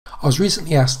I was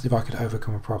recently asked if I could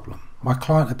overcome a problem. My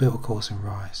client had built a course in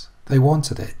Rise. They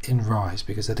wanted it in Rise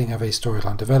because they didn't have any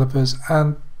storyline developers,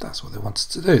 and that's what they wanted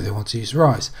to do. They wanted to use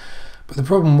Rise. But the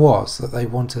problem was that they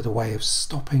wanted a way of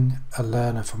stopping a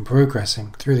learner from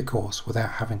progressing through the course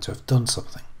without having to have done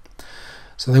something.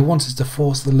 So they wanted to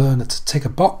force the learner to tick a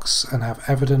box and have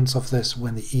evidence of this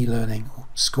when the e-learning or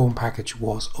SCORM package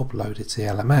was uploaded to the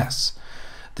LMS.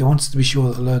 They wanted to be sure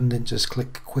that the learner didn't just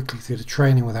click quickly through the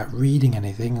training without reading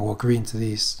anything or agreeing to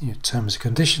these terms and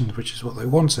conditions, which is what they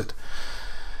wanted.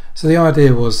 So the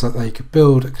idea was that they could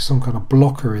build some kind of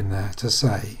blocker in there to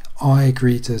say, I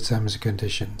agree to the terms and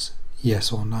conditions,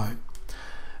 yes or no.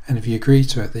 And if you agree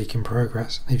to it, then you can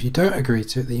progress. And if you don't agree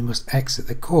to it, then you must exit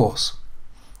the course.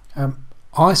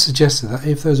 I suggested that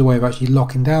if there's a way of actually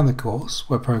locking down the course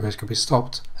where progress could be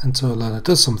stopped until a learner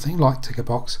does something like tick a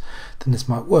box, then this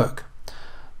might work.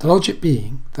 The logic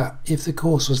being that if the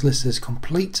course was listed as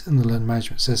complete in the Learning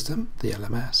Management System, the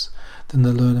LMS, then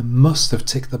the learner must have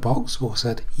ticked the box or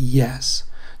said yes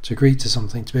to agree to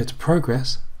something to be able to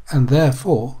progress and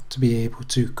therefore to be able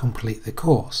to complete the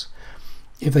course.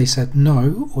 If they said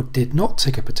no or did not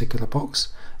tick a particular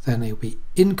box, then it would be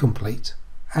incomplete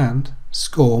and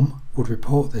SCORM would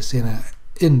report this in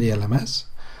the LMS,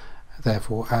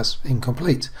 therefore as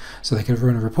incomplete. So they could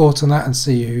run a report on that and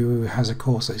see who has a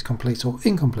course that is complete or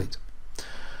incomplete.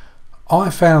 I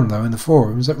found though in the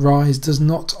forums that Rise does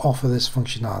not offer this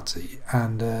functionality,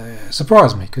 and it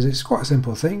surprised me because it's quite a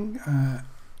simple thing,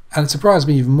 and it surprised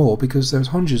me even more because there's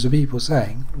hundreds of people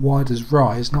saying, why does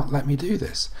Rise not let me do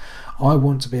this? I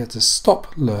want to be able to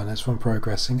stop learners from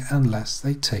progressing unless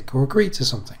they tick or agree to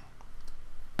something.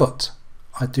 But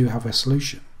I do have a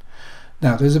solution.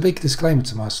 Now there's a big disclaimer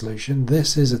to my solution.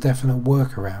 This is a definite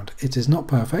workaround. It is not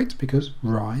perfect because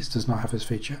Rise does not have this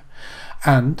feature,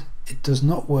 and it does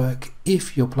not work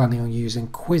if you're planning on using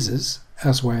quizzes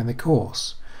elsewhere in the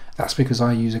course. That's because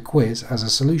I use a quiz as a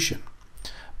solution.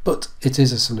 But it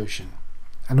is a solution.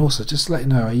 And also, just to let you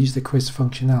know, I use the quiz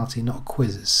functionality, not a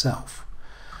quiz itself.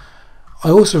 I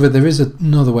also read there is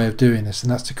another way of doing this,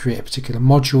 and that's to create a particular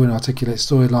module in Articulate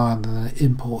Storyline and then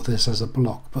import this as a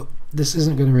block. But this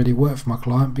isn't going to really work for my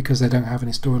client because they don't have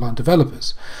any storyline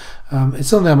developers. It's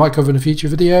something I might cover in a future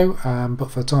video,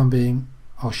 but for the time being,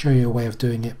 I'll show you a way of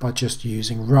doing it by just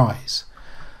using Rise.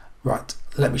 Right,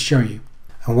 let me show you.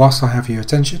 And whilst I have your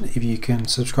attention, if you can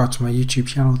subscribe to my YouTube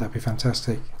channel, that'd be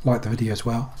fantastic. Like the video as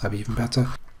well, that'd be even better.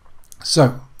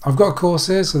 So I've got a course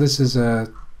here, so this is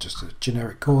just a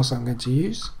generic course I'm going to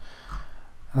use,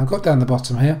 and I've got down the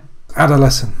bottom here add a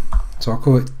lesson, so I'll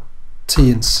call it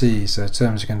T and C, so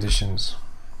terms and conditions,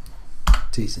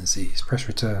 T's and C's. Press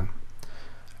return.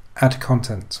 Add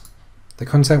content. The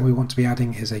content we want to be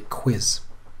adding is a quiz,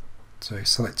 so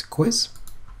select a quiz.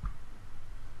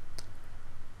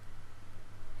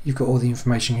 You've got all the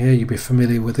information here. You'll be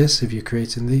familiar with this if you're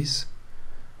creating these.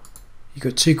 You've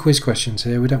got two quiz questions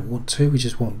here. We don't want two, we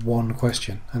just want one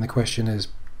question, and the question is,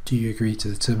 do you agree to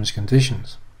the terms and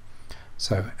conditions?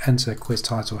 So enter quiz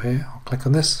title here. I'll click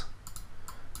on this.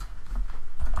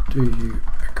 Do you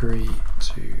agree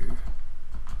to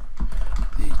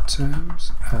the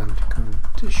terms and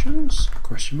conditions?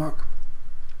 Question mark.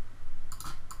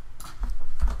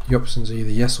 The options are either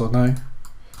yes or no.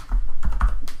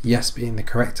 Yes being the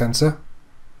correct answer.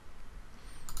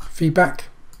 Feedback.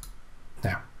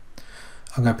 Now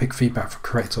I'm going to pick feedback for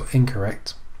correct or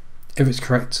incorrect. If it's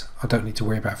correct, I don't need to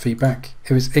worry about feedback.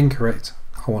 If it's incorrect,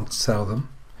 I want to tell them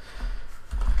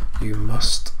you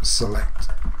must select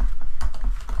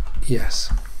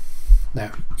yes.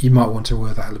 Now you might want to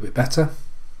word that a little bit better,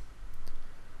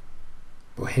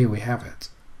 but here we have it.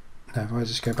 Now if I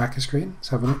just go back a screen, let's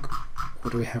have a look.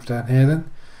 What do we have down here then?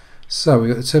 So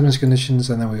we've got the terms and conditions,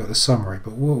 and then we've got the summary,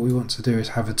 but what we want to do is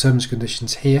have the terms and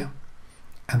conditions here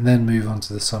and then move on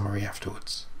to the summary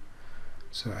afterwards.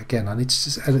 So again, I need to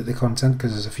just edit the content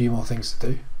because there's a few more things to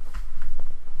do.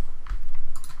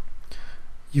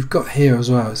 You've got here as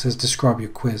well, it says describe your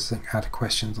quiz and add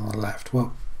questions on the left.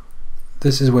 Well,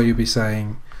 this is where you'll be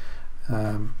saying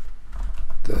the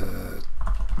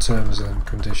terms and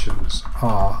conditions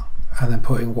are, and then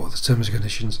putting what the terms and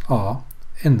conditions are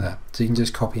in there. So you can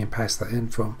just copy and paste that in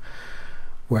from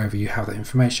wherever you have that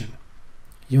information.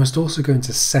 You must also go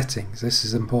into settings. This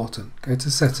is important. Go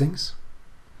to settings,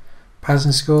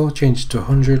 passing score, change it to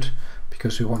 100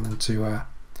 because we want them to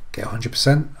get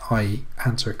 100%, i.e.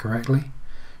 answer it correctly.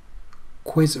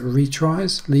 Quiz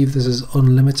retries, leave this as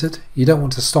unlimited. You don't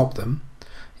want to stop them,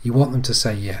 you want them to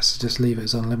say yes, just leave it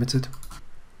as unlimited.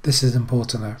 This is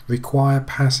important though. Require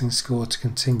passing score to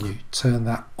continue, turn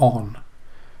that on,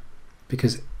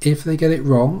 because If they get it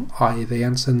wrong, i.e. they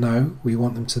answer no, we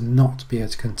want them to not be able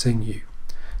to continue.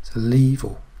 So leave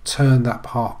or turn that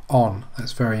part on.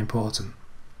 That's very important.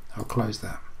 I'll close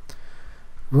that.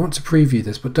 We want to preview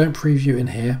this, but don't preview it in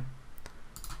here.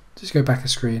 Just go back a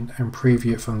screen and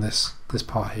preview it from this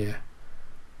part here.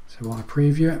 So we want to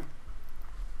preview it.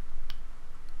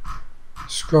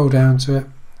 Scroll down to it.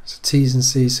 So T's and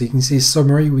C's. So you can see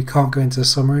summary. We can't go into the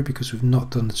summary because we've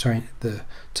not done the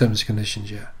terms and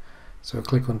conditions yet. So I'll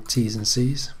click on T's and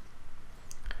C's.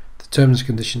 The terms and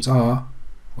conditions are,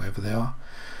 wherever they are,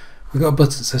 we've got a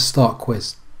button that says Start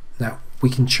Quiz. Now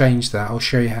we can change that. I'll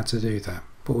show you how to do that,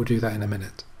 but we'll do that in a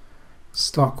minute.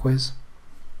 Start Quiz.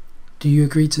 Do you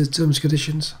agree to the terms and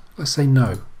conditions? Let's say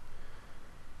no.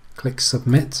 Click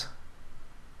Submit.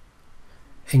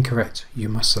 Incorrect. You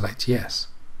must select yes,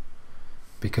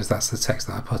 because that's the text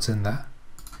that I put in there.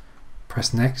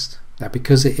 Press Next. Now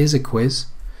because it is a quiz,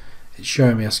 it's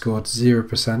showing me I scored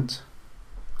 0%.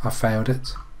 I failed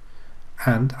it,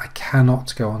 and I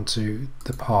cannot go on to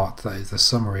the part that is the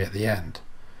summary at the end.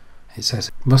 It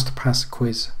says must pass the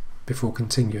quiz before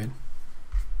continuing.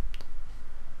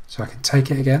 So I can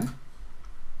take it again.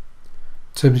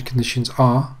 Terms and conditions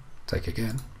are, take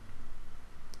again.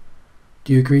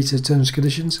 Do you agree to the terms and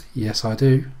conditions? Yes, I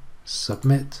do.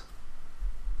 Submit.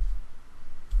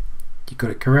 You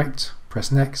got it correct.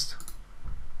 Press Next.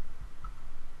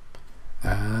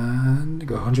 And you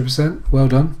got 100%. Well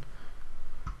done.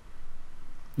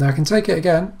 Now I can take it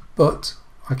again, but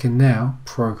I can now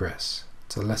progress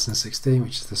to lesson 16,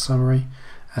 which is the summary,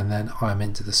 and then I'm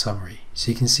into the summary.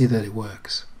 So you can see that it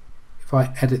works. If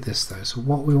I edit this though, so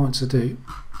what we want to do,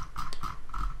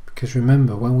 because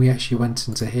remember when we actually went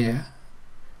into here,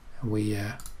 we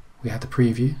had the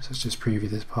preview, so let's just preview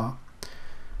this part.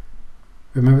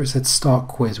 Remember it said Start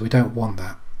Quiz, we don't want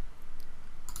that.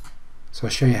 So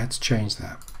I'll show you how to change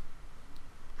that.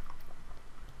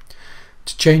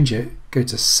 To change it, go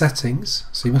to Settings,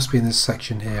 so you must be in this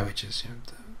section here, which is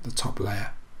the top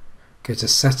layer. Go to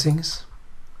Settings,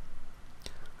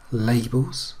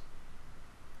 Labels.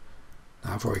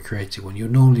 Now I've already created one. You'll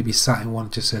normally be sat in one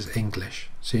that just says English,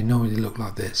 so you normally look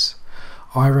like this.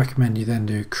 I recommend you then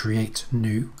do Create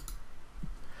New,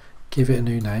 give it a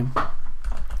new name,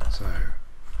 so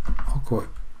I'll call it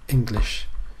English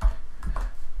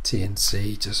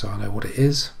TNC just so I know what it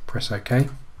is. Press OK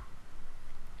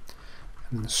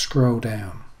and then scroll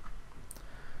down.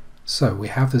 So we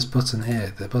have this button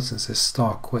here, the button says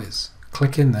Start Quiz.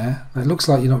 Click in there. Now it looks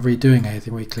like you're not really doing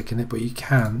anything when you click in it, but you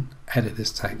can edit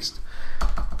this text.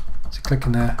 So click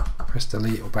in there, press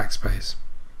delete or backspace.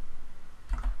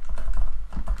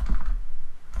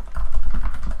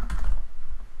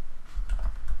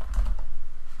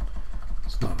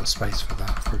 It's not a space for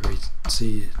that for agree to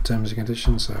see terms and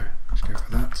conditions, so let's go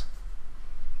for that.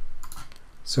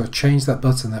 So I changed that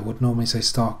button that would normally say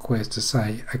Start Quiz to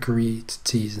say Agree to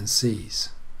T's and C's.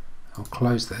 I'll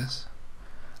close this.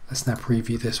 Let's now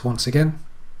preview this once again.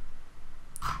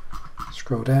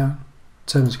 Scroll down,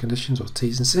 Terms and Conditions or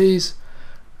T's and C's,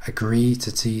 Agree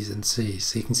to T's and C's.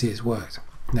 So you can see it's worked.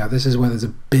 Now this is where there's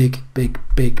a big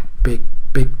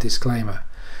disclaimer.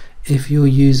 If you're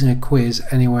using a quiz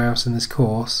anywhere else in this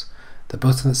course, the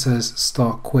button that says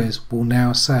Start Quiz will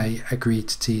now say Agree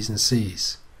to T's and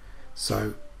C's.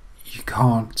 So you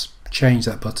can't change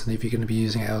that button if you're going to be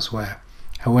using it elsewhere.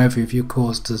 However, if your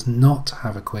course does not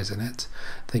have a quiz in it,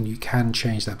 then you can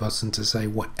change that button to say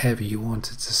whatever you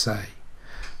want it to say.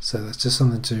 So that's just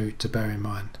something to bear in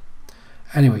mind.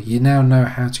 Anyway, you now know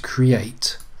how to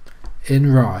create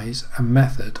in Rise a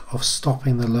method of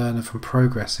stopping the learner from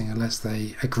progressing unless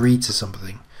they agree to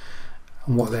something.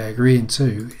 And what they're agreeing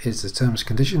to is the terms and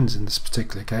conditions in this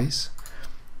particular case,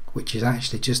 which is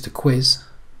actually just a quiz,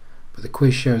 but the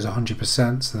quiz shows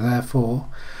 100%, so therefore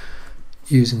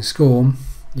using SCORM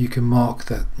you can mark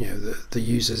that the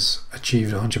users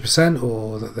achieved 100%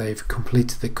 or that they've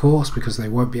completed the course, because they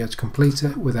won't be able to complete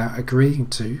it without agreeing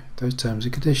to those terms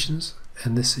and conditions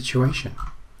in this situation.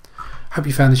 Hope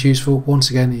you found this useful. Once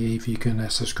again, if you can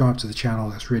subscribe to the channel,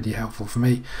 that's really helpful for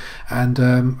me, and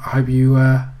I hope you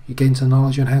gain some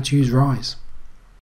knowledge on how to use Rise.